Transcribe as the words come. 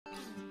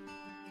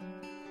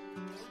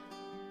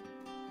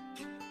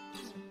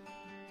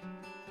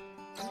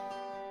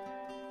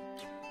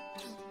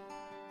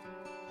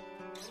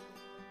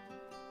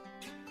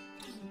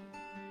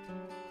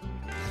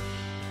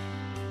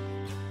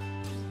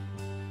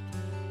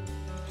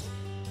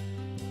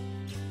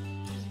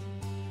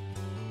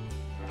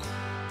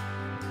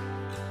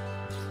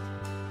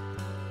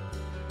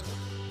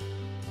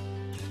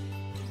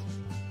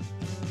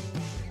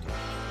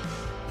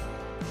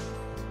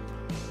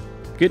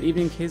Good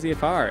evening,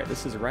 KZFR.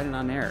 This is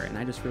Write.onair, and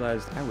I just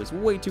realized I was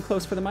way too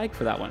close for the mic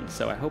for that one,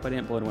 so I hope I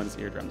didn't blow anyone's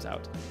eardrums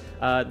out.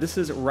 This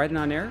is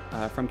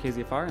Write.onair from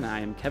KZFR, and I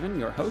am Kevin,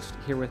 your host,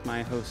 here with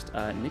my host,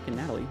 Nick and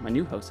Natalie, my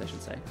new hosts, I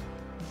should say.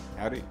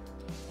 Howdy.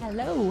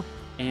 Hello.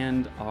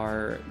 And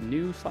our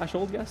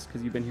new/old guest,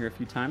 because you've been here a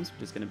few times,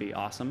 which is going to be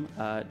awesome,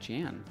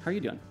 Jan. How are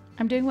you doing?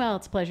 I'm doing well.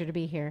 It's a pleasure to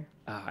be here.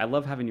 I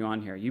love having you on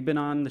here. You've been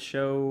on the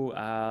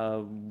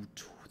show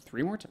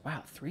 3 more times.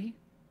 Wow, 3?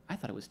 I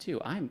thought it was 2.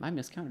 I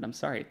miscounted. I'm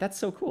sorry. That's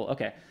so cool.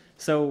 Okay,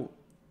 so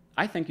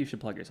I think you should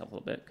plug yourself a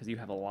little bit because you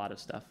have a lot of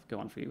stuff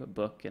going for you, a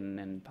book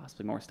and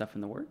possibly more stuff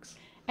in the works.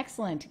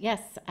 Excellent.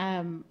 Yes.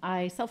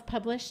 I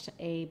self-published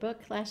a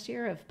book last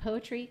year of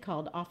poetry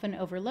called Often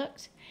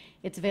Overlooked.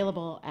 It's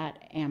available at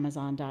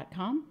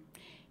Amazon.com.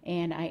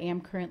 And I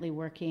am currently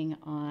working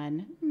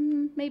on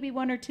maybe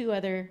 1 or 2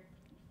 other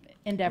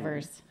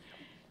endeavors.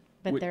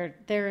 But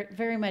they're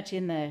very much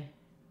in the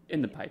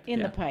pipe.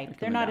 The pipe.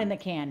 They're not in the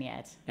can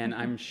yet. And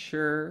I'm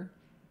sure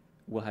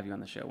we'll have you on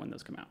the show when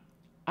those come out.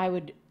 I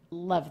would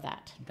love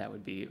that. That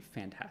would be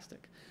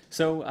fantastic.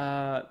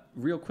 So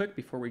real quick,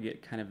 before we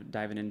get kind of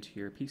diving into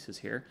your pieces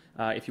here,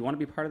 if you want to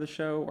be part of the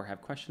show or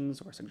have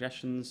questions or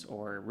suggestions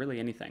or really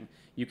anything,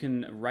 you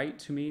can write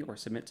to me or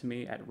submit to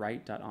me at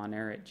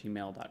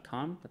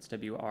write.onair@gmail.com. That's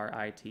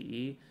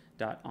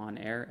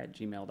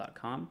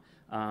WRITE.onair@gmail.com.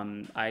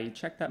 I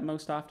check that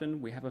most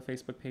often. We have a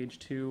Facebook page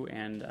too,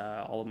 and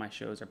all of my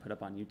shows are put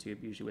up on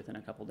YouTube, usually within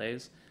a couple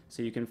days.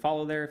 So you can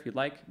follow there if you'd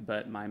like,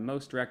 but my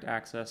most direct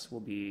access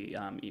will be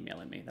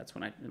emailing me. That's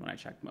when I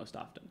check most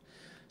often.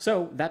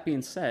 So that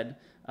being said,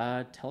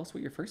 tell us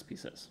what your first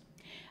piece is.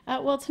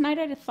 Well, tonight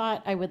I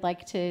thought I would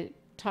like to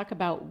talk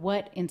about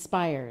what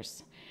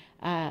inspires.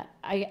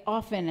 I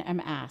often am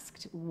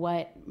asked,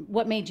 what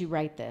made you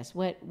write this?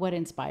 What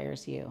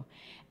inspires you?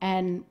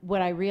 And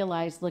what I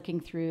realized looking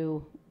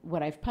through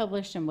what I've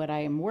published and what I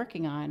am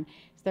working on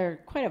is there are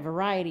quite a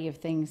variety of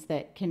things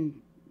that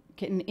can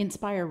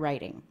inspire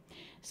writing.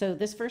 So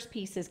this first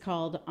piece is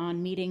called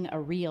On Meeting a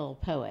Real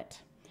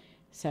Poet.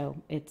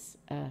 So it's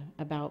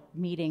about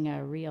meeting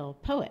a real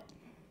poet.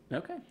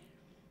 Okay.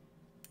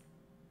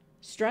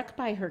 Struck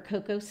by her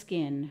cocoa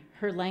skin,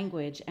 her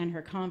language, and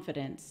her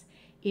confidence,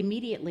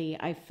 immediately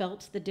I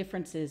felt the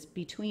differences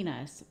between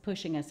us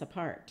pushing us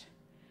apart.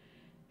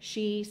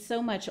 She,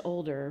 so much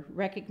older,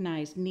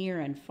 recognized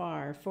near and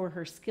far for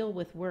her skill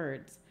with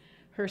words,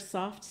 her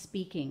soft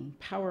speaking,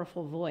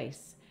 powerful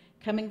voice,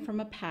 coming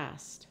from a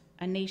past,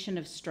 a nation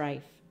of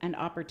strife and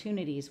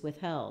opportunities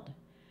withheld.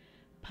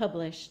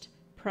 Published,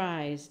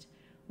 prized,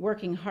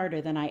 working harder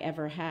than I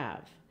ever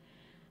have.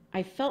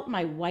 I felt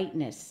my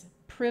whiteness,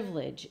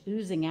 privilege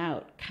oozing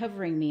out,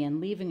 covering me and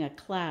leaving a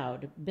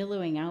cloud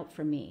billowing out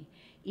from me,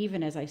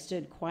 even as I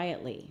stood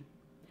quietly.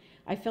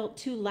 I felt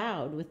too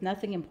loud with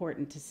nothing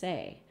important to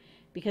say,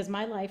 because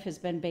my life has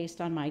been based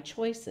on my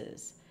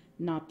choices,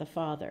 not the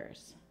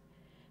Father's.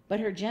 But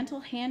her gentle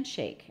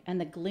handshake and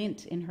the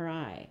glint in her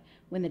eye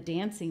when the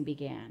dancing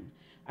began,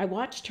 I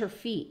watched her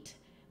feet,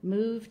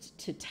 moved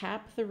to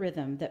tap the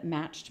rhythm that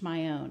matched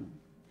my own.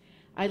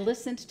 I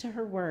listened to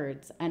her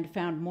words and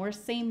found more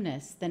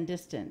sameness than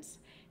distance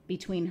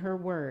between her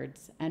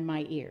words and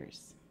my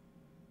ears.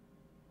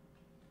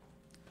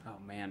 Oh,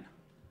 man.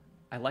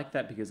 I like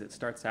that because it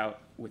starts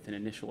out with an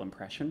initial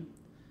impression.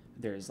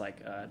 There's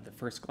like the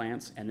first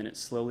glance, and then it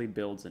slowly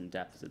builds in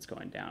depth as it's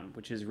going down,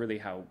 which is really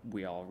how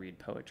we all read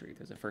poetry.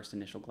 There's a first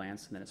initial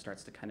glance, and then it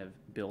starts to kind of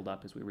build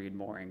up as we read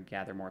more and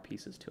gather more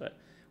pieces to it,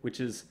 which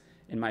is,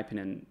 in my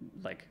opinion,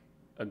 like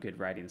a good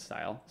writing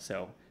style.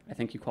 So I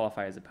think you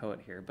qualify as a poet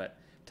here, but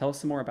tell us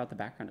some more about the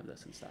background of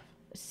this and stuff.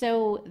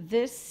 So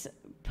this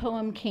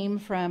poem came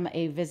from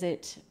a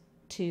visit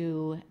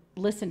to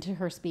listen to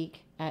her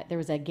speak. There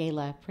was a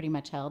gala pretty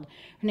much held.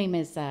 Her name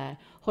is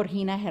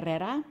Georgina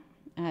Herrera.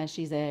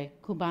 She's a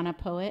Cubana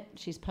poet.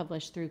 She's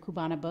published through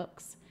Cubana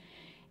Books.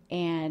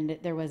 And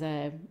there was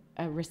a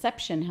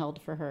reception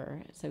held for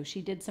her. So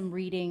she did some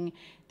reading.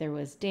 There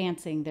was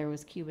dancing. There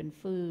was Cuban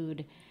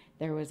food.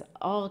 There was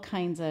all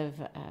kinds of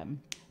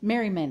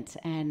merriment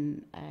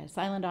and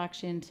silent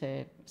auction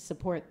to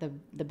support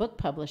the book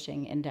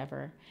publishing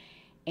endeavor.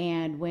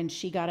 And when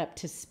she got up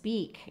to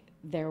speak,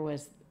 there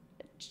was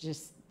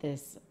just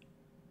this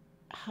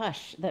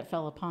hush that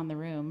fell upon the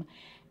room.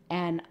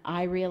 And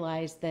I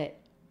realized that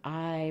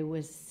I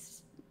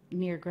was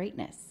near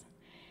greatness.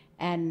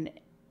 And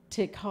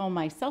to call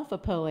myself a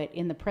poet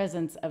in the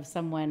presence of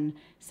someone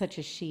such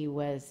as she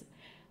was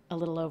a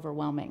little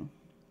overwhelming.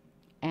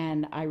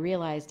 And I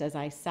realized as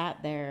I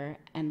sat there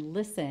and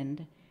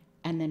listened,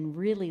 and then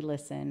really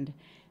listened,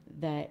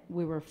 that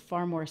we were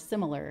far more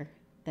similar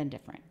than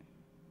different.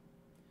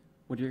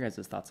 What are your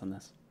guys' thoughts on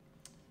this?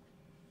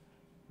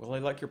 Well, I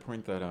like your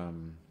point that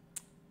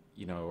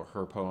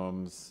her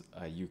poems,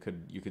 you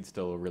could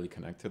still really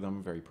connect to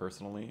them very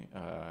personally.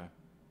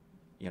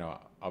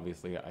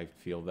 Obviously, I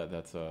feel that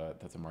that's a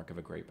mark of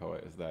a great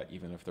poet, is that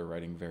even if they're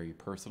writing very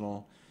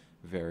personal,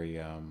 very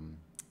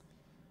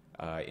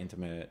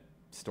intimate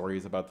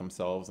stories about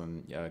themselves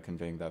and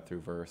conveying that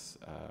through verse,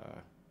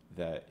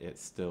 that it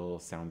still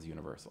sounds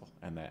universal,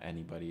 and that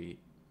anybody,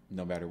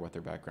 no matter what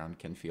their background,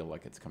 can feel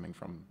like it's coming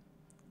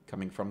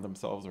from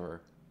themselves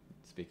or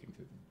speaking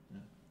to them.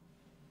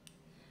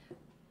 Yeah.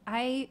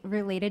 I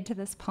related to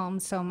this poem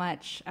so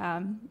much.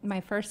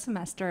 My first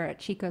semester at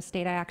Chico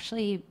State, I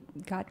actually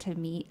got to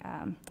meet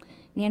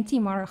Nancy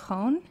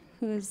Morajon,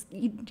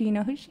 do you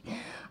know who she?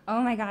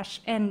 Oh my gosh!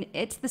 And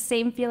it's the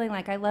same feeling.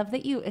 Like, I love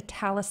that you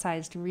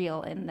italicized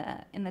 "real" in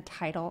the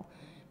title,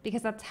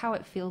 because that's how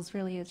it feels.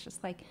 Really, it's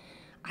just like,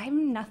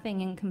 I'm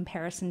nothing in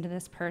comparison to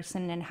this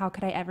person, and how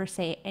could I ever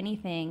say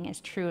anything as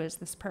true as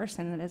this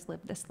person that has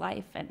lived this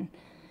life? And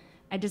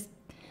I just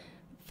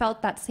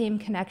felt that same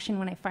connection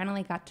when I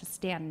finally got to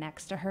stand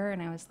next to her,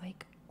 and I was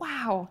like,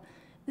 wow,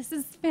 this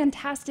is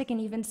fantastic, and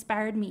you've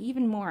inspired me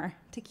even more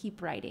to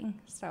keep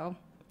writing. So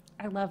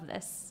I love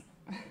this.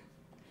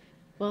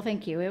 Well,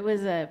 thank you. It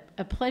was a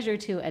pleasure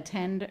to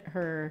attend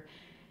her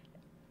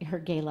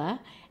gala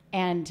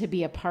and to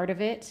be a part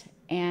of it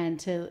and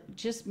to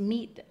just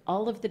meet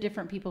all of the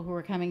different people who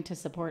were coming to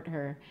support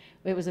her.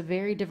 It was a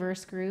very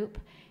diverse group,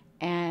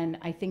 and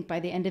I think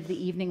by the end of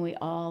the evening, we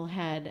all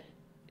had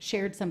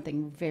shared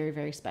something very,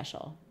 very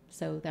special.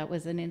 So that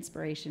was an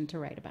inspiration to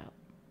write about.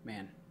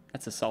 Man,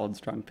 that's a solid,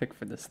 strong pick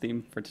for this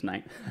theme for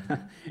tonight.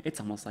 It's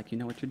almost like you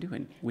know what you're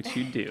doing, which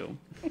you do.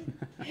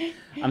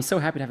 I'm so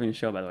happy to have you on the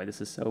show, by the way.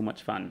 This is so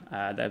much fun.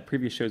 The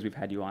previous shows we've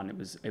had you on,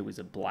 it was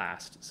a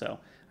blast. So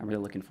I'm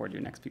really looking forward to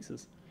your next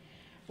pieces.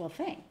 Well,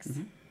 thanks.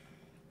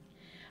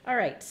 All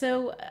right.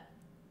 So,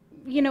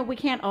 we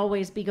can't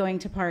always be going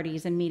to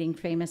parties and meeting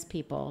famous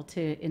people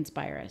to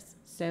inspire us.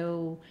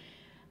 So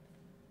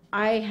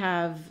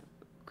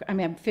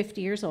I'm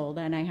 50 years old,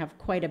 and I have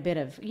quite a bit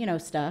of,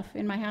 stuff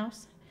in my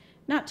house.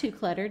 Not too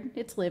cluttered.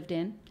 It's lived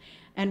in.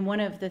 And one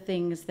of the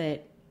things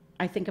that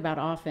I think about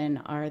often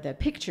are the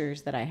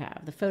pictures that I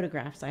have, the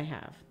photographs I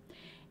have.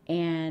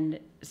 And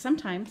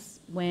sometimes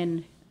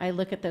when I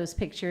look at those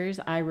pictures,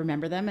 I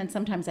remember them, and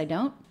sometimes I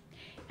don't.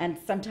 And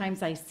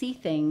sometimes I see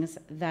things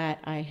that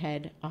I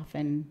had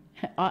often,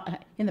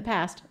 in the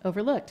past,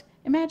 overlooked.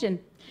 Imagine.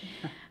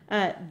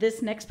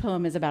 This next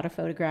poem is about a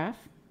photograph,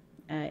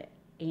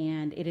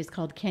 and it is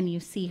called "Can You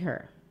See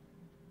Her?"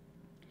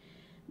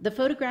 The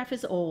photograph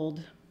is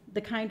old, the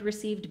kind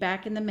received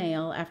back in the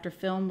mail after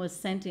film was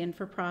sent in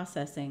for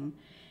processing,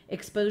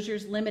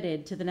 exposures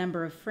limited to the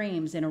number of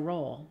frames in a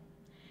roll.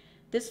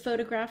 This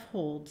photograph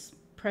holds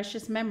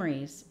precious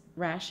memories,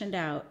 rationed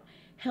out,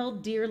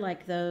 held dear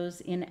like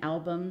those in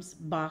albums,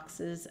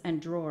 boxes,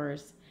 and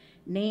drawers,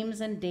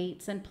 names and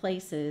dates and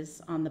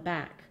places on the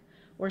back,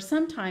 or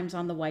sometimes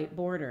on the white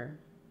border.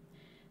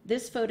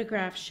 This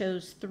photograph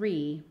shows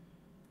three: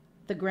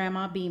 the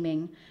grandma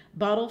beaming,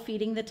 bottle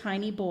feeding the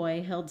tiny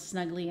boy held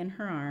snugly in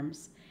her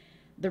arms,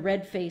 the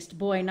red-faced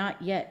boy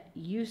not yet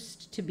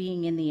used to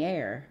being in the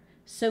air,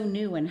 so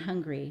new and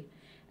hungry,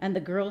 and the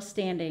girl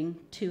standing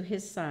to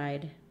his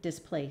side,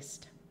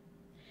 displaced.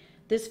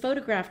 This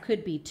photograph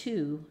could be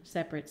two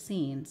separate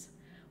scenes.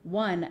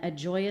 One, a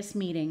joyous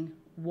meeting,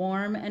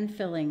 warm and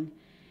filling,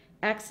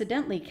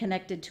 accidentally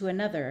connected to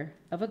another,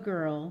 of a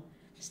girl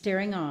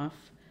staring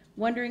off,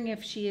 wondering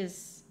if she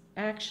is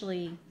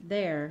actually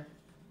there.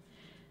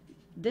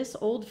 This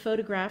old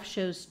photograph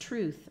shows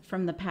truth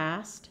from the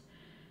past,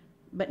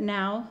 but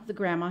now the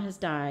grandma has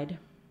died,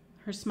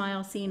 her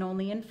smile seen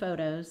only in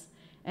photos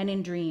and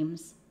in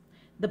dreams.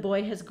 The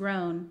boy has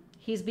grown.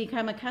 He's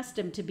become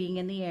accustomed to being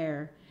in the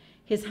air,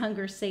 his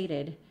hunger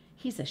sated.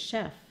 He's a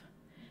chef.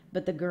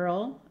 But the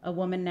girl, a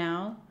woman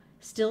now,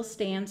 still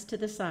stands to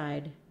the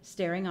side,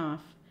 staring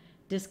off,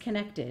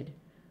 disconnected,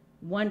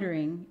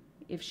 wondering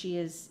if she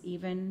is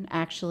even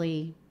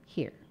actually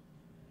here.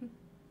 What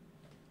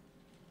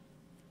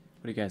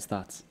are you guys'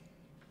 thoughts,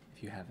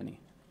 if you have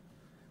any?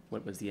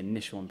 What was the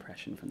initial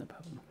impression from the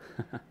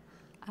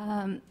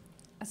poem?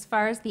 As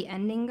far as the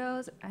ending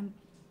goes,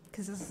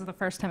 because this is the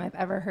first time I've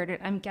ever heard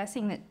it, I'm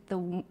guessing that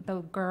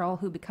the girl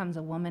who becomes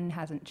a woman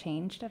hasn't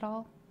changed at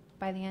all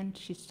by the end.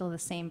 She's still the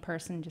same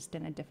person, just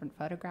in a different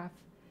photograph.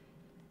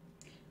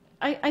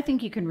 I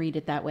think you can read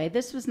it that way.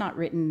 This was not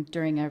written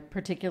during a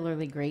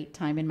particularly great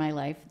time in my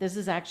life. This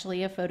is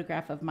actually a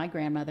photograph of my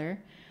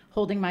grandmother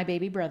holding my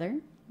baby brother,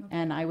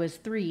 and I was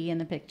 3 in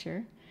the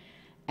picture.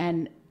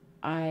 And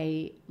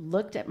I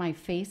looked at my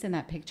face in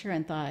that picture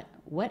and thought,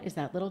 what is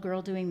that little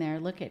girl doing there?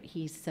 Look at,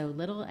 he's so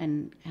little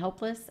and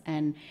helpless,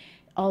 and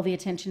all the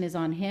attention is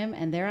on him.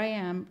 And there I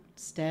am,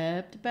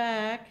 stepped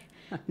back,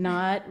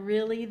 not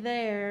really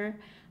there.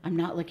 I'm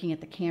not looking at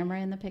the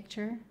camera in the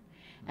picture.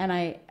 And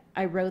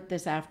I wrote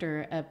this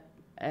after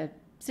a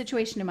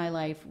situation in my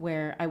life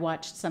where I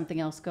watched something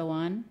else go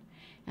on,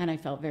 and I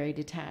felt very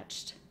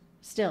detached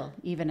still,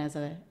 even as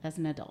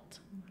an adult.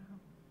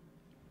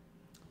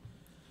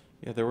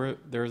 Yeah,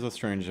 there was a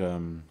strange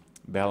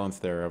balance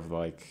there of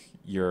like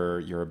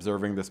you're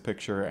observing this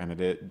picture,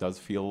 and it does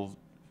feel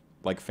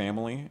like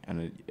family,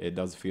 and it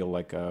does feel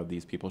like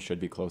these people should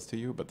be close to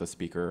you, but the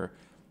speaker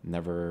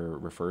never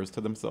refers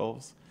to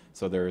themselves.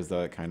 So there is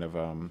a kind of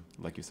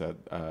like you said,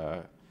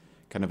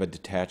 kind of a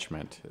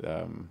detachment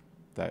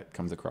that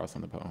comes across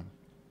in the poem.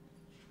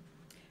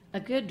 A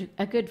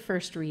good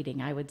first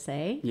reading, I would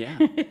say.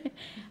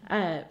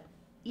 Yeah.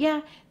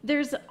 Yeah,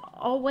 there's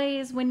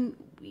always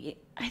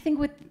I think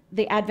with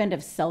the advent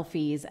of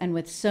selfies and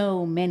with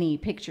so many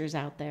pictures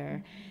out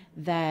there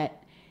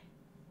that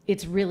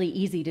it's really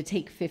easy to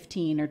take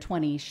 15 or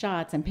 20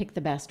 shots and pick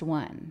the best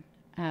one.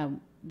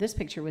 This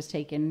picture was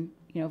taken,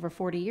 over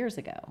 40 years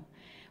ago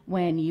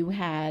when you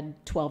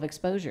had 12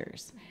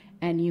 exposures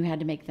and you had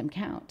to make them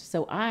count.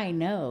 So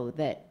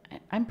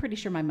I'm pretty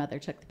sure my mother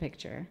took the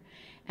picture.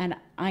 And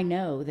I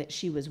know that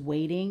she was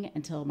waiting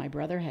until my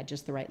brother had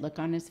just the right look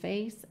on his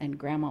face and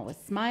grandma was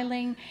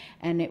smiling,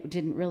 and it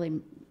didn't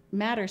really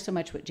matter so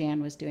much what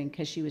Jan was doing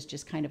because she was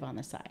just kind of on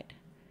the side.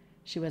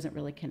 She wasn't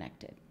really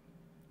connected.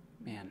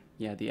 Man,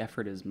 yeah, the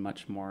effort is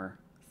much more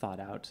thought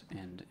out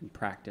and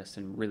practiced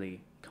and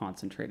really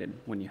concentrated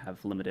when you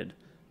have limited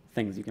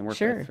things you can work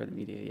with for the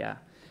media. Yeah.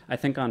 I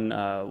think on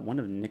one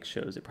of Nick's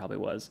shows, it probably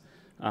was,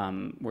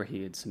 where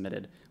he had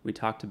submitted, we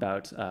talked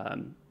about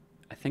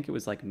I think it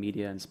was like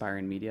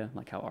inspiring media,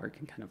 like how art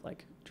can kind of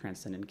like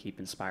transcend and keep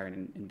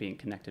inspiring and being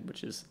connected,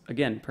 which is,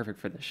 again, perfect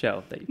for the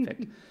show that you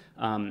picked.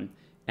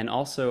 And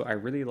also, I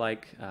really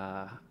like,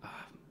 of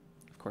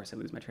course, I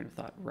lose my train of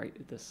thought right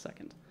at this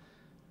second.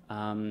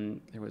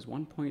 There was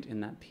one point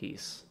in that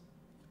piece.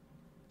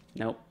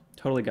 Nope,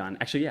 totally gone.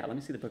 Actually, yeah, let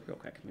me see the book real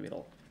quick. Maybe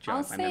it'll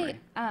jog my memory.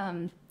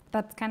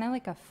 That's kind of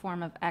like a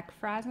form of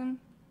ekphrasm,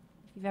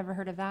 if you've ever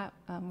heard of that,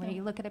 where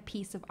you look at a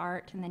piece of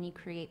art and then you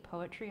create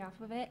poetry off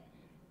of it.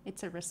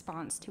 It's a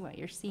response to what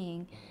you're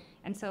seeing.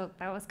 And so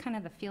that was kind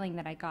of the feeling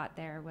that I got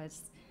there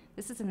was,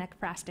 this is an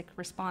ekphrastic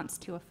response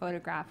to a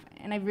photograph.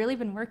 And I've really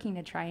been working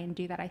to try and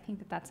do that. I think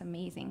that that's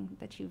amazing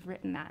that you've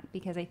written that,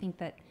 because I think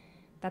that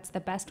that's the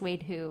best way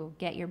to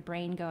get your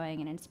brain going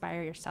and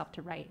inspire yourself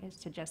to write, is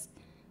to just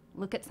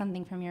look at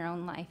something from your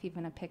own life,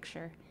 even a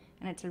picture.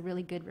 And it's a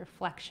really good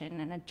reflection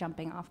and a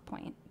jumping off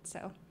point.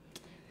 So.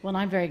 Well,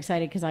 I'm very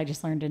excited because I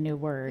just learned a new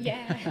word.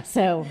 Yeah.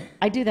 So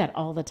I do that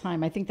all the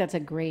time. I think that's a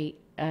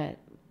great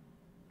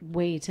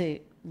way to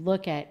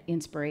look at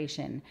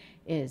inspiration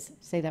is,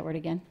 say that word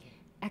again?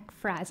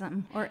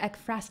 Ekphrasm, or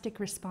ekphrastic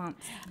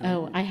response.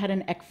 Oh, I had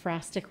an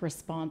ekphrastic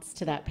response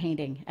to that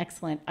painting.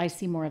 Excellent. I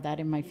see more of that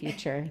in my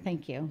future.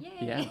 Thank you.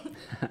 Yay.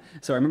 Yeah.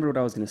 So I remember what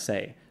I was going to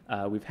say.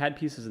 We've had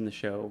pieces in the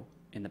show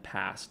in the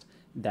past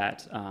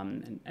that,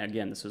 and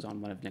again, this was on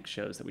one of Nick's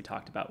shows that we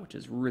talked about, which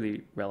is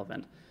really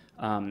relevant.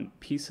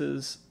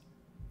 Pieces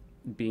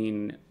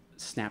being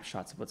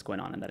snapshots of what's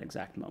going on in that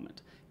exact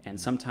moment. And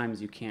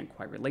sometimes you can't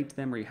quite relate to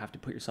them, or you have to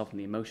put yourself in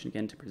the emotion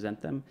again to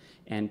present them.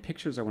 And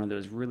pictures are one of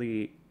those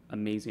really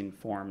amazing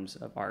forms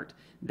of art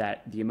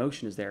that the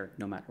emotion is there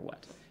no matter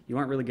what. You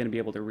aren't really going to be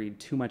able to read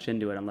too much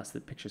into it unless the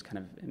picture's kind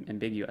of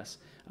ambiguous.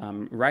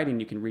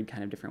 Writing, you can read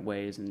kind of different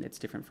ways, and it's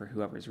different for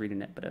whoever's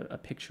reading it, but a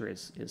picture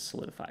is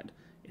solidified.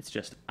 It's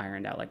just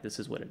ironed out, like this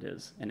is what it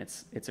is. And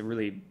it's a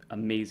really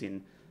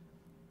amazing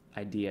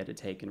idea to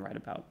take and write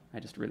about. I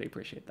just really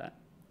appreciate that.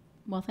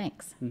 Well,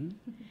 thanks. Mm-hmm.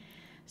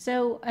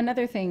 So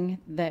another thing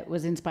that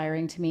was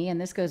inspiring to me,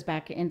 and this goes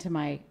back into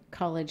my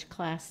college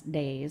class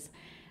days,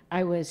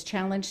 I was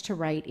challenged to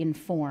write in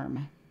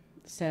form.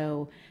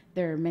 So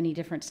there are many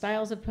different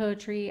styles of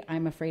poetry.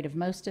 I'm afraid of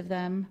most of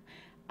them.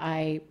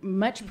 I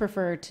much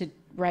prefer to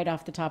write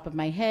off the top of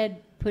my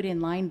head, put in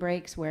line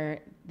breaks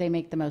where they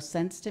make the most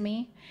sense to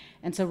me.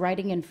 And so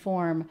writing in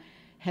form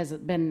has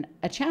been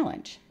a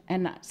challenge.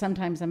 And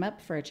sometimes I'm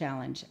up for a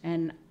challenge.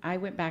 And I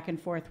went back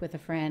and forth with a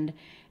friend,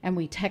 and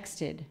we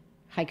texted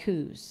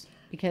haikus,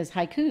 because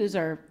haikus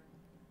are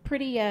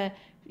pretty,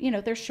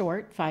 they're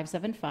short,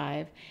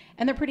 575,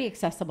 and they're pretty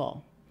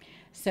accessible.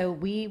 So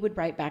we would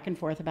write back and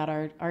forth about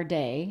our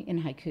day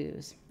in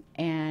haikus.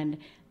 And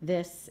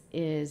this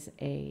is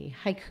a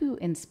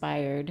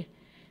haiku-inspired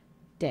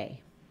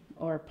day,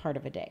 or part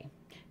of a day,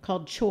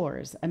 called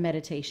Chores, a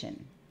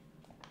meditation.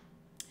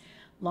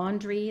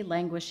 Laundry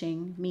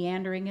languishing,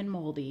 meandering and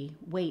moldy,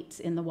 waits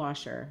in the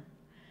washer.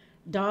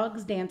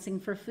 Dogs dancing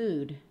for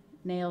food,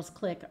 nails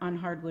click on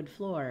hardwood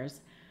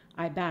floors.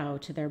 I bow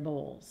to their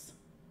bowls.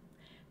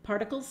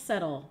 Particles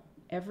settle,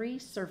 every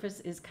surface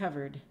is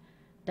covered.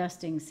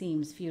 Dusting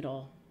seems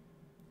futile.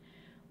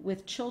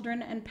 With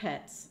children and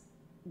pets,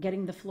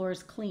 getting the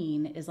floors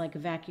clean is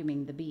like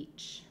vacuuming the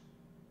beach.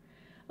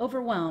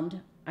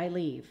 Overwhelmed, I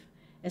leave.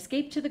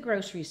 Escape to the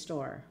grocery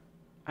store.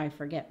 I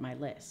forget my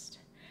list.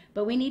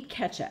 But we need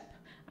ketchup.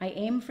 I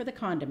aim for the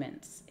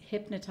condiments,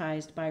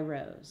 hypnotized by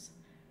rows.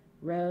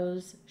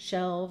 Rows,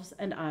 shelves,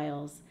 and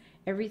aisles.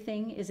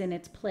 Everything is in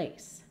its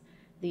place.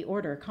 The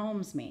order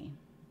calms me.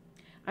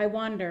 I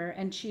wander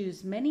and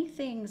choose many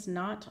things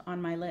not on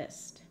my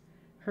list.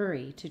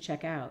 Hurry to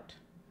check out.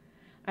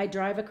 I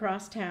drive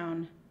across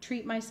town,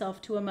 treat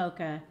myself to a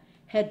mocha,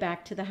 head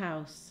back to the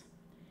house.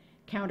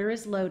 Counter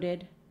is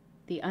loaded.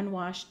 The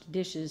unwashed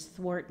dishes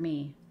thwart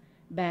me.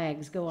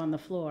 Bags go on the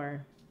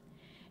floor.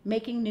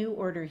 Making new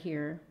order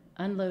here.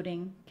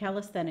 Unloading,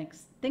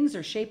 calisthenics. Things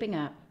are shaping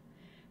up.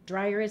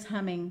 Dryer is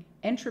humming.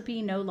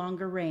 Entropy no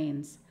longer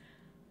reigns.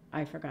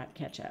 I forgot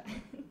ketchup.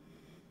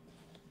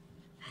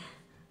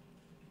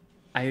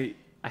 I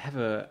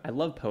I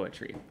love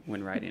poetry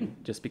when writing,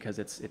 just because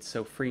it's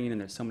so freeing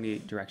and there's so many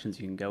directions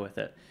you can go with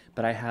it.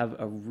 But I have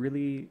a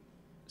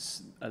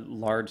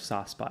large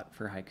soft spot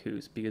for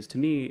haikus, because to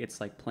me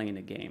it's like playing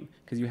a game,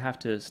 because you have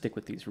to stick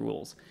with these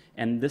rules.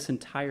 And this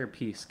entire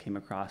piece came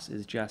across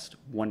as just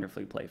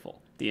wonderfully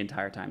playful the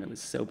entire time. It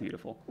was so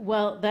beautiful.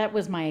 Well, that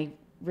was my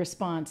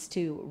response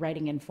to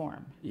writing in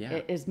form.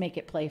 Yeah. Is make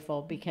it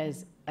playful,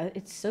 because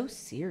it's so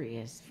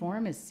serious.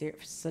 Form is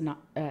not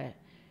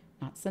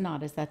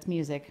sonatas, that's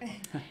music.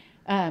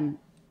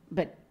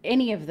 But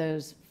any of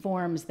those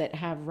forms that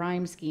have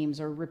rhyme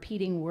schemes or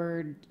repeating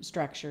word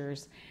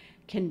structures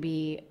can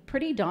be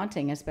pretty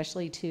daunting,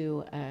 especially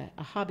to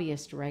a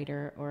hobbyist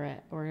writer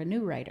or a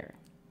new writer.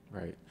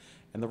 Right.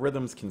 And the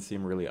rhythms can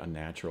seem really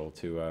unnatural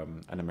to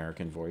an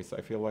American voice,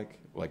 I feel like.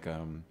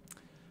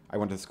 I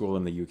went to school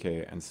in the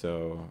UK, and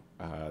so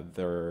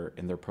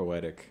in their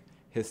poetic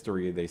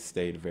history, they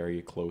stayed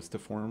very close to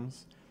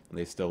forms, and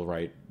they still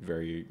write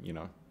very,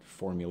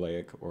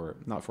 formulaic, or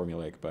not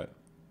formulaic, but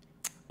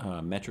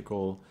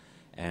metrical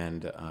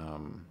and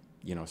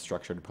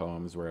structured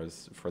poems,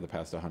 whereas for the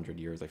past 100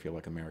 years, I feel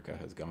like America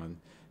has gone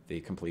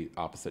the complete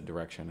opposite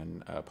direction,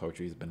 and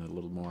poetry has been a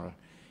little more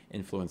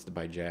influenced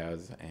by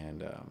jazz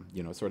and,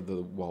 sort of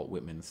the Walt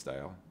Whitman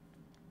style.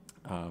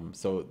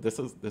 So this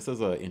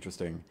is an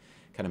interesting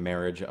kind of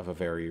marriage of a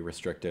very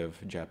restrictive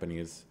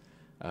Japanese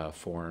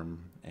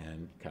form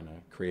and kind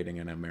of creating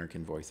an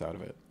American voice out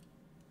of it.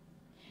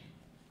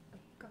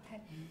 Go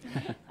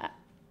ahead.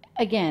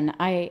 Again,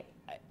 I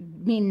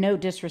mean no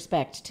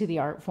disrespect to the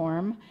art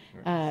form,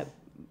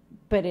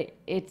 but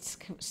it's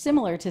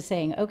similar to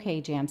saying,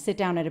 okay, Jan, sit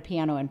down at a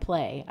piano and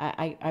play.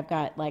 I've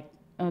got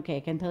okay, I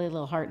can play a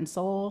little heart and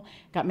soul,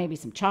 got maybe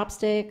some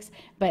chopsticks,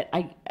 but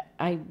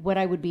what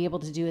I would be able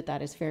to do with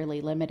that is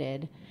fairly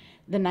limited.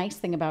 The nice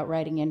thing about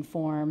writing in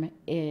form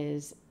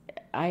is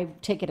I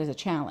take it as a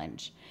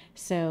challenge.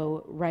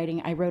 So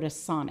I wrote a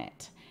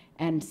sonnet,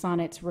 and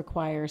sonnets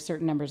require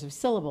certain numbers of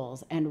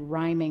syllables and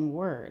rhyming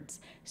words.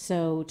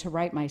 So to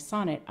write my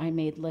sonnet, I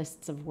made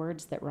lists of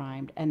words that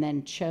rhymed and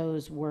then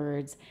chose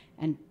words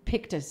and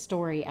picked a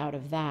story out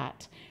of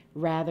that,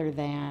 rather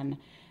than,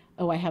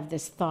 oh, I have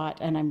this thought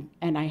and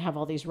I have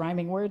all these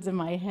rhyming words in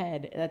my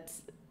head.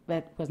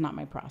 That was not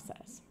my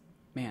process.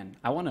 Man,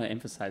 I want to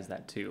emphasize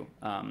that too.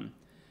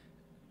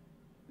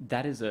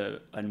 That is an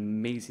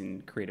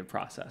amazing creative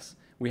process.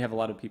 We have a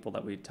lot of people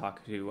that we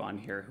talk to on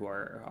here who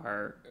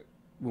are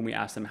when we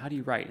ask them, how do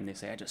you write? And they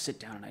say, I just sit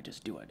down and I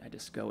just do it. I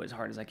just go as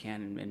hard as I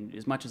can and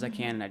as much as I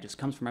can, and it just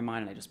comes from my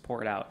mind and I just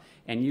pour it out.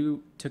 And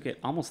you took it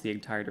almost the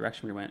entire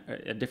direction. We went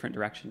a different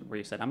direction, where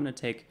you said, I'm going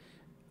to take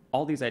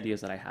all these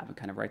ideas that I have and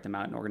kind of write them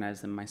out and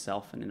organize them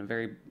myself, and in a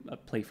very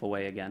playful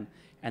way again,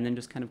 and then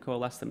just kind of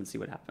coalesce them and see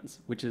what happens,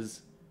 which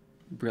is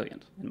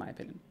brilliant in my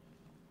opinion.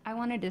 I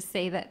wanted to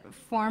say that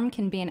form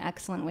can be an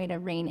excellent way to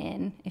rein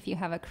in if you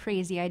have a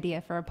crazy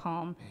idea for a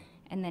poem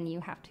and then you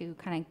have to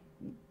kind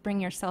of bring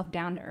yourself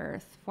down to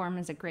earth. Form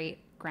is a great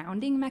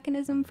grounding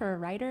mechanism for a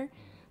writer.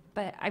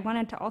 But I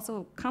wanted to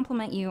also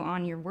compliment you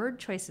on your word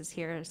choices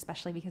here,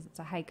 especially because it's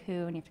a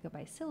haiku and you have to go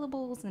by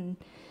syllables. And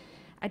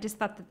I just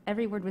thought that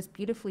every word was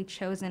beautifully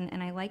chosen,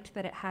 and I liked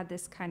that it had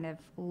this kind of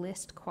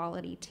list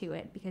quality to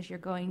it, because you're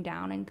going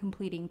down and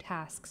completing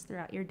tasks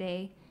throughout your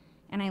day.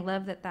 And I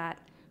love that that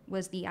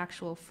was the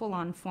actual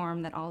full-on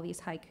form that all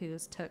these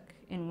haikus took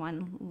in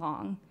one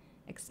long,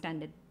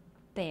 extended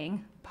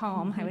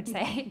poem, I would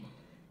say.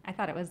 I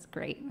thought it was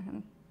great.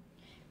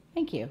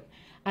 Thank you.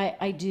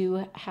 I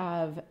do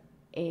have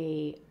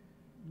a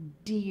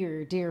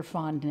dear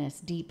fondness,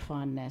 deep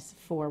fondness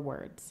for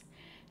words.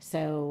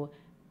 So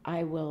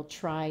I will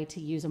try to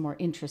use a more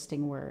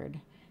interesting word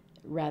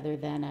rather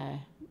than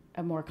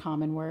a more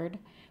common word,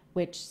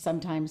 which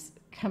sometimes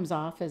comes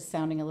off as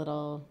sounding a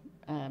little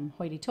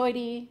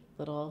hoity-toity,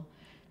 little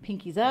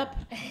pinkies up,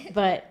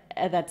 but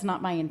that's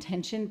not my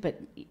intention.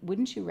 But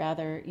wouldn't you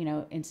rather,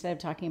 instead of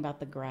talking about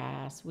the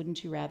grass,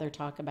 wouldn't you rather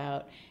talk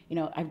about,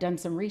 I've done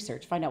some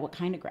research, find out what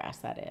kind of grass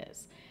that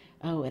is.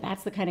 Oh,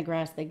 that's the kind of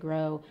grass they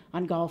grow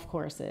on golf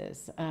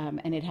courses,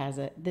 and it has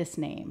this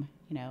name,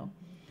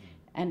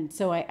 And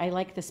so I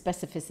like the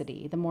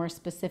specificity. The more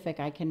specific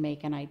I can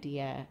make an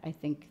idea, I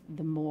think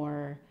the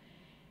more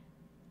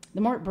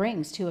it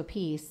brings to a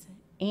piece.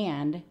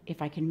 And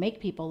if I can make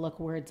people look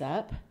words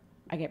up,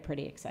 I get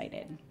pretty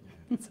excited.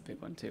 That's a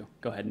big one too.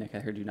 Go ahead, Nick. I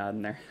heard you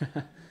nodding there.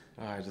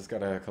 I just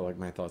gotta collect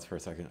my thoughts for a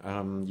second.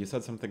 You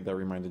said something that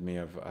reminded me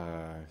of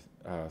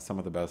some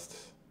of the best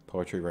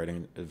poetry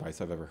writing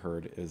advice I've ever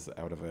heard is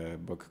out of a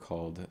book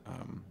called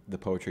The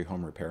Poetry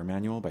Home Repair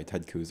Manual by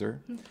Ted Kooser.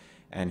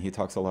 And he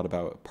talks a lot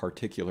about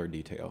particular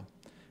detail.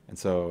 And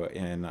so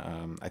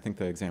I think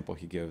the example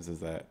he gives is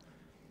that,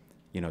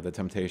 the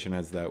temptation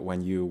is that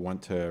when you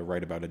want to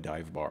write about a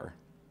dive bar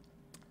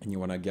and you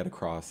want to get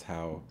across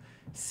how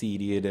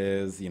seedy it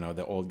is,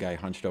 the old guy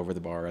hunched over the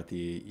bar at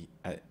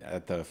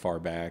the far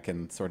back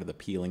and sort of the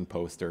peeling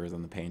posters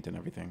and the paint and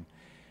everything,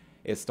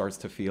 it starts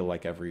to feel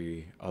like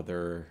every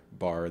other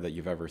bar that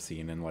you've ever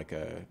seen in like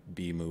a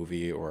B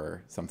movie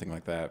or something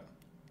like that.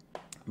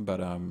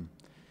 But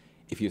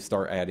if you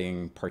start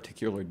adding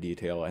particular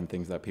detail and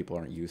things that people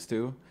aren't used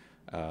to,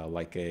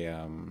 like a, I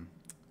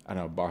don't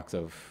know, box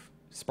of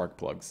spark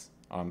plugs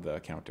on the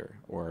counter,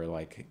 or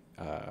like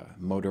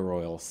motor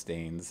oil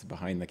stains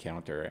behind the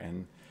counter,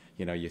 and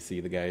you know, you see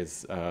the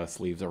guy's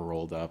sleeves are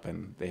rolled up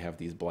and they have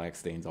these black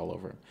stains all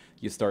over them.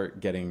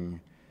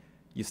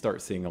 You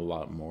start seeing a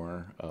lot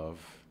more of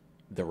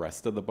the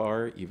rest of the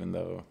bar, even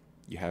though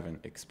you haven't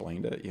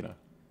explained it, you know.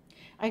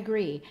 I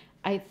agree.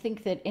 I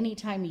think that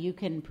anytime you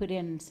can put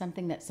in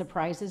something that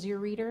surprises your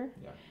reader,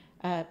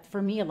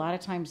 for me, a lot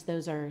of times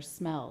those are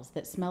smells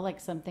that smell like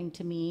something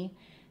to me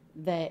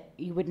that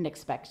you wouldn't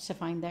expect to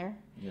find there.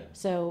 Yeah.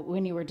 So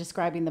when you were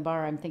describing the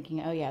bar, I'm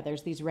thinking, oh yeah,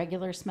 there's these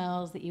regular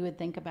smells that you would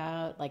think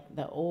about, like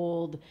the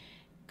old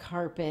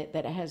carpet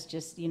that has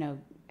just, you know,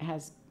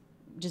 has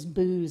just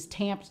booze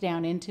tamped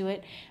down into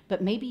it.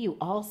 But maybe you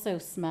also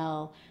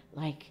smell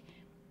like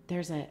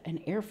there's an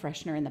air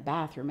freshener in the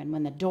bathroom, and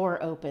when the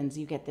door opens,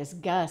 you get this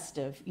gust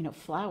of, you know,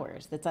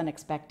 flowers that's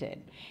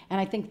unexpected. And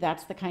I think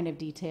that's the kind of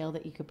detail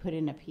that you could put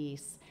in a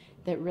piece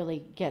that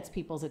really gets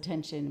people's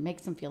attention,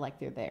 makes them feel like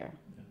they're there.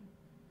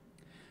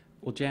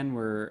 Well, Jen,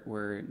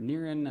 we're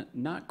nearing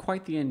not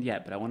quite the end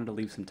yet, but I wanted to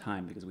leave some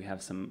time because we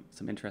have some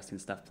interesting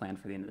stuff planned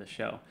for the end of the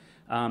show.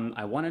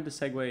 I wanted to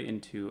segue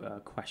into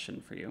a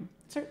question for you.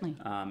 Certainly.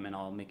 And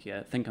I'll make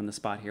you think on the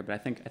spot here, but I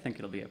think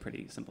it'll be a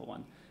pretty simple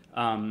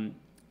one.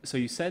 So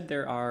you said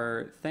there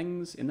are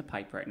things in the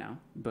pipe right now,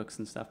 books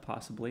and stuff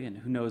possibly, and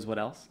who knows what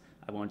else.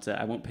 I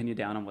won't pin you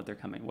down on what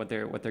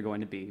they're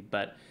going to be,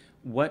 but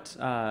what,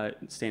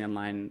 staying in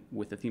line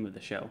with the theme of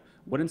the show,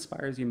 what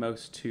inspires you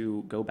most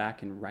to go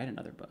back and write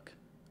another book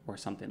or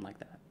something like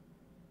that?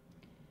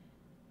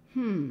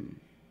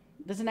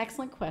 That's an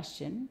excellent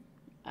question.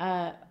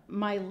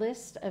 My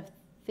list of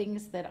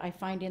things that I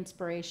find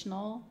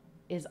inspirational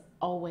is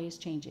always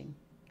changing.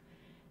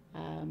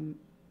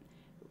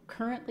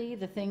 Currently,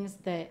 the things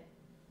that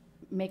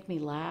make me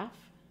laugh,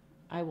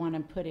 I want to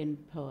put in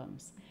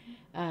poems.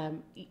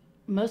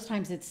 Most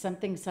times it's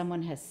something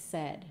someone has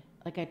said,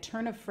 like a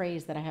turn of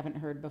phrase that I haven't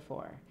heard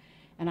before.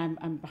 And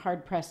I'm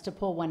hard pressed to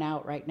pull one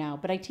out right now,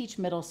 but I teach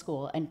middle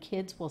school, and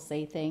kids will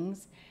say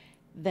things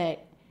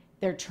that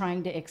they're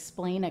trying to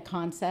explain a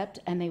concept,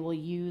 and they will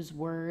use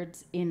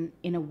words in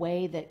a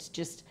way that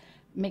just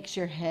makes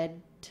your head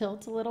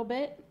tilt a little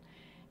bit.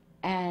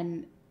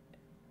 And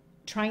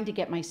trying to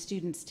get my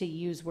students to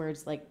use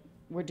words like,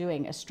 we're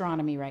doing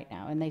astronomy right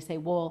now, and they say,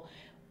 well,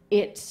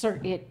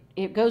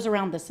 it goes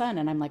around the sun,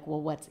 and I'm like,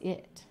 well, what's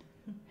it?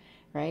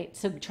 Right?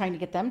 So trying to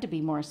get them to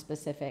be more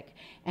specific,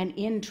 and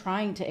in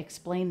trying to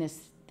explain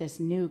this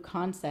new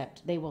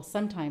concept, they will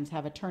sometimes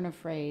have a turn of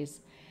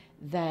phrase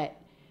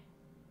that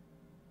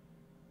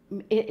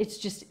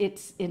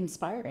it's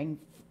inspiring.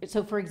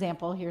 So for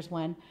example, here's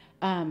one.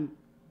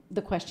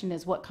 The question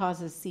is, what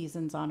causes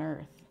seasons on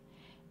Earth?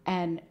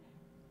 And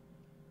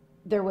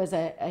there was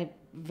a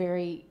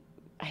very,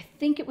 I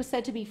think it was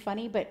said to be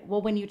funny, but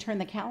well, when you turn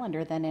the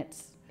calendar, then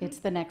it's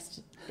the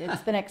next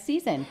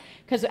season,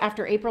 because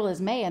after April is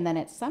May, and then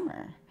it's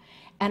summer.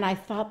 And I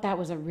thought that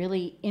was a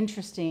really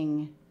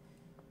interesting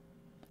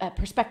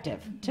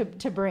perspective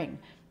to bring,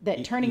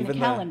 that turning the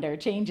calendar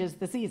changes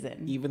the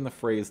season. Even the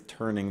phrase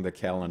 "turning the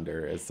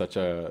calendar" is such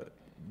a,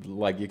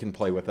 like, you can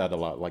play with that a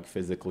lot, like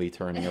physically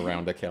turning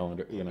around a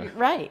calendar, you know.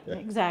 Right, yeah.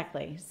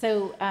 Exactly.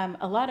 So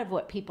a lot of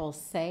what people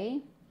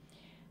say,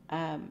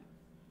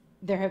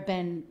 there have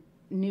been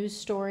news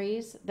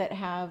stories that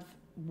have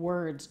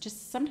words,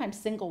 just sometimes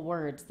single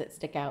words that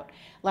stick out.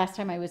 Last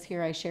time I was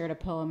here, I shared a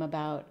poem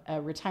about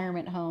a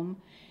retirement home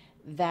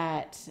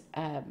that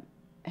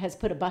has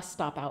put a bus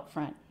stop out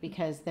front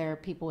because there are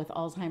people with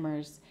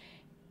Alzheimer's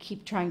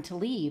keep trying to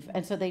leave.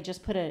 And so they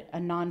just put a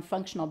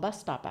non-functional bus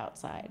stop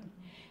outside.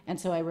 And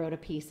so I wrote a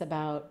piece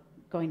about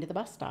going to the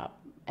bus stop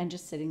and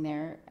just sitting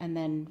there and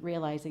then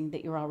realizing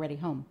that you're already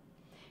home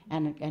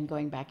and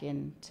going back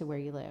into where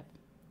you live.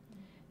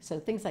 So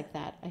things like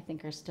that, I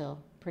think, are still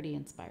pretty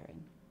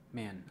inspiring.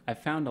 Man, I've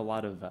found a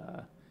lot of,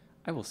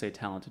 I will say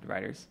talented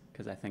writers,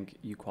 because I think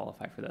you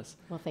qualify for this.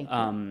 Well, thank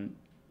you.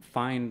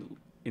 Find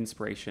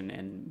inspiration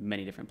in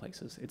many different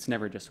places. It's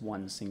never just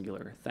one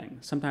singular thing.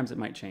 Sometimes it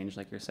might change,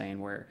 like you're saying,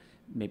 where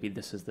maybe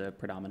this is the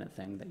predominant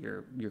thing that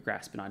you're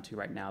grasping onto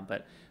right now.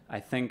 But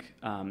I think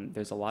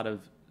there's a lot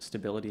of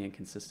stability and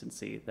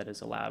consistency that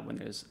is allowed when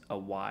there's a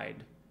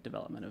wide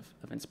development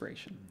of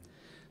inspiration.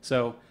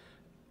 So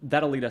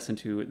that'll lead us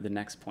into the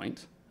next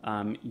point.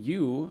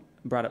 You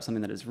brought up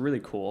something that is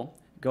really cool.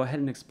 Go ahead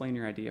and explain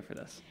your idea for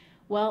this.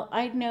 Well,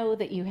 I know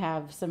that you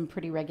have some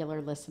pretty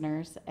regular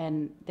listeners,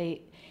 and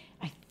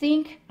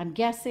I'm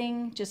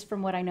guessing, just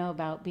from what I know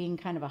about being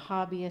kind of a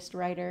hobbyist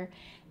writer,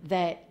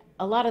 that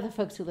a lot of the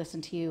folks who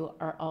listen to you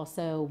are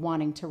also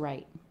wanting to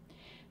write.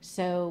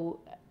 So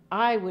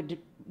I would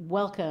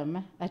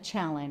welcome a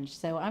challenge.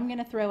 So I'm going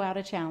to throw out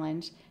a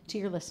challenge to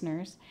your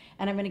listeners,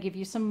 and I'm going to give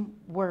you some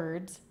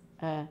words,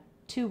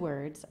 2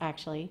 words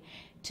actually,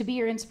 to be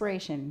your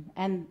inspiration.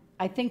 And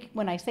I think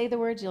when I say the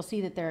words, you'll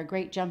see that they're a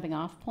great jumping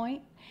off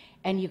point,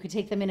 and you could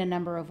take them in a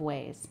number of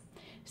ways.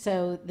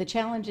 So the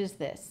challenge is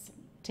this.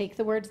 take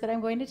the words that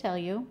I'm going to tell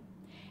you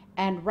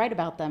and write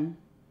about them.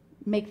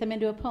 Make them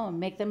into a poem,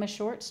 make them a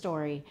short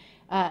story,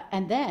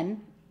 and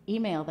then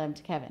email them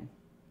to Kevin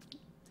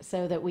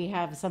so that we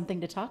have something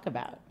to talk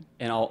about.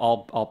 And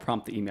I'll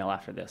prompt the email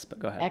after this, but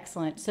go ahead.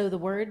 Excellent. So the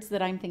words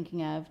that I'm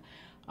thinking of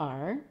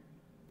are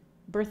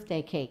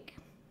birthday cake.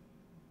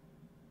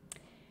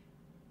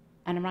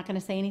 And I'm not going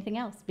to say anything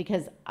else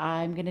because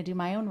I'm going to do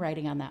my own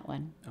writing on that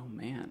one. Oh,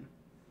 man.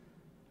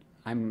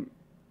 I'm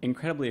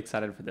incredibly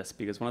excited for this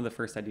because one of the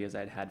first ideas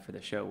I'd had for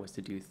the show was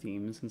to do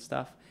themes and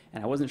stuff.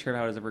 And I wasn't sure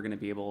if I was ever going to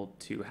be able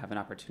to have an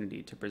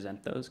opportunity to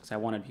present those because I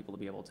wanted people to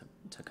be able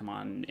to come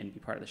on and be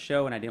part of the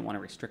show, and I didn't want to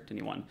restrict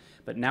anyone.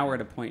 But now we're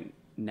at a point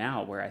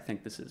now where I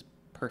think this is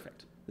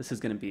perfect. This is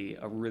going to be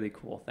a really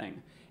cool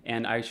thing.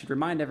 And I should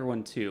remind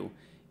everyone, too,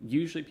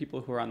 usually people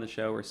who are on the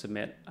show or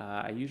submit,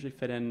 I usually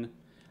fit in,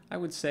 I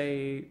would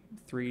say,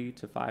 3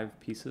 to 5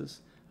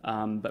 pieces.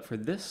 But for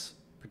this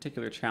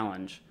particular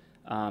challenge,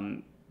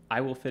 I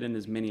will fit in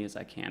as many as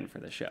I can for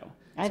the show.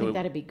 I think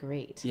that'd be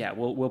great. Yeah,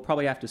 we'll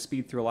probably have to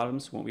speed through a lot of them,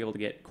 so we won't be able to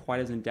get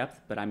quite as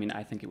in-depth, but I mean,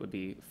 I think it would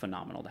be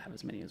phenomenal to have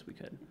as many as we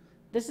could.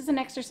 This is an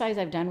exercise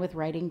I've done with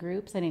writing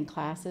groups and in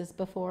classes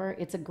before.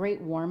 It's a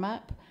great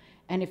warm-up,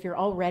 and if you're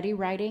already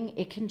writing,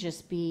 it can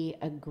just be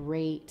a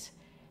great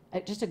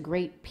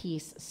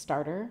piece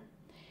starter,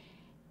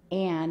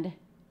 and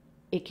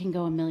it can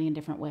go a million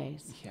different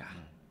ways. Yeah.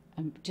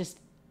 Just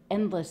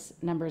endless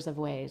numbers of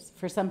ways.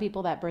 For some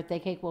people, that birthday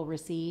cake will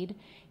recede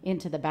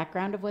into the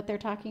background of what they're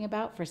talking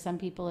about. For some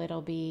people,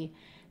 it'll be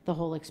the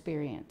whole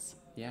experience.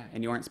 Yeah,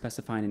 and you aren't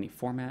specifying any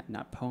format,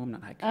 not poem,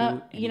 not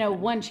haiku.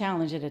 One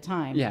challenge at a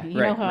time. Yeah, you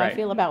know how I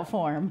feel about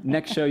form.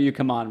 Next show you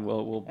come on,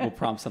 we'll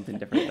prompt something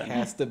different It then.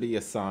 has to be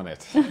a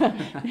sonnet.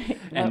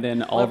 And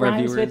then all of what our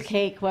rhymes viewers, with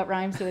cake? What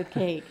rhymes with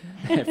cake?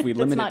 if we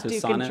limit it not to too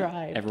sonnet,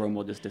 contrived. everyone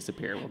will just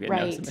disappear. We'll get no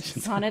Right.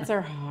 submissions. Sonnets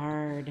are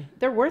hard.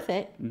 They're worth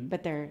it,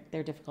 but they're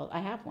difficult. I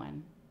have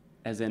one.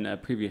 As in a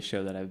previous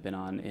show that I've been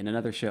on, in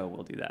another show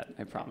we'll do that,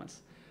 I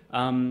promise.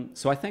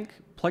 So I think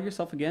plug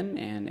yourself again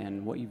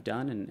and what you've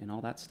done and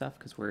all that stuff,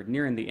 because we're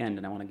nearing the end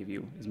and I want to give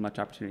you as much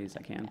opportunity as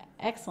I can.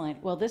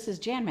 Excellent. Well, this is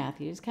Jan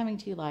Mathews coming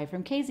to you live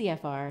from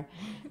KZFR,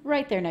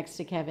 right there next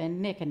to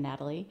Kevin, Nick, and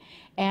Natalie.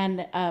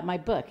 And my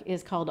book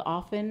is called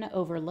Often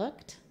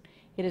Overlooked.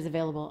 It is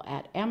available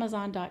at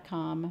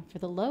Amazon.com for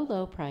the low,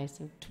 low price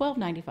of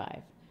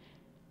 $12.95.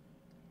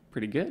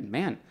 Pretty good,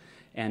 man.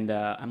 And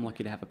I'm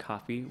lucky to have a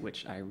copy,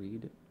 which I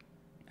read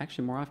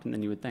actually more often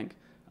than you would think.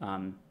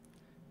 I'm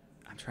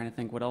trying to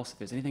think what else. If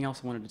there's anything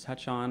else I wanted to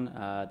touch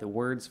on, the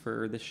words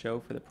for this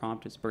show for the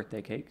prompt is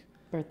birthday cake.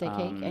 Birthday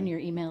cake and your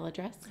email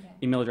address?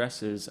 Email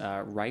address is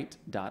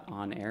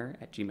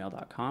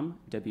write.onair@gmail.com,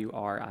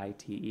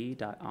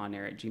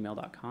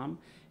 write.onair@gmail.com.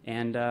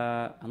 And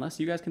unless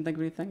you guys can think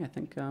of anything, I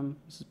think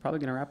this is probably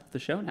going to wrap up the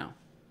show now.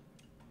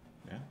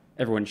 Yeah.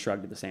 Everyone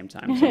shrugged at the same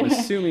time, so I'm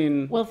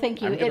assuming... Well,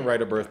 thank you. I'm going to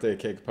write a birthday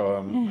cake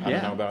poem. I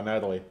Yeah. don't know about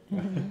Natalie.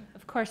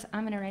 Of course,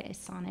 I'm going to write a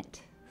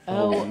sonnet.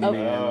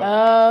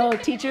 Oh,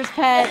 teacher's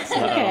pet.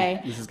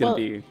 Okay. This is going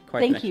to be quite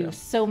the Thank next you show.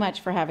 so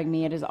much for having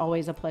me. It is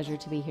always a pleasure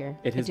to be here.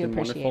 It has I do been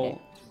appreciate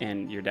wonderful,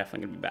 and you're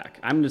definitely going to be back.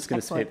 I'm just going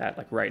to say Excellent.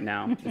 that right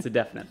now. It's a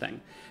definite thing.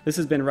 This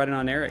has been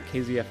Write.on Air at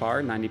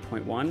KZFR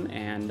 90.1,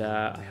 and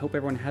I hope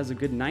everyone has a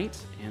good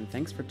night, and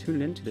thanks for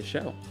tuning in to the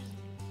show.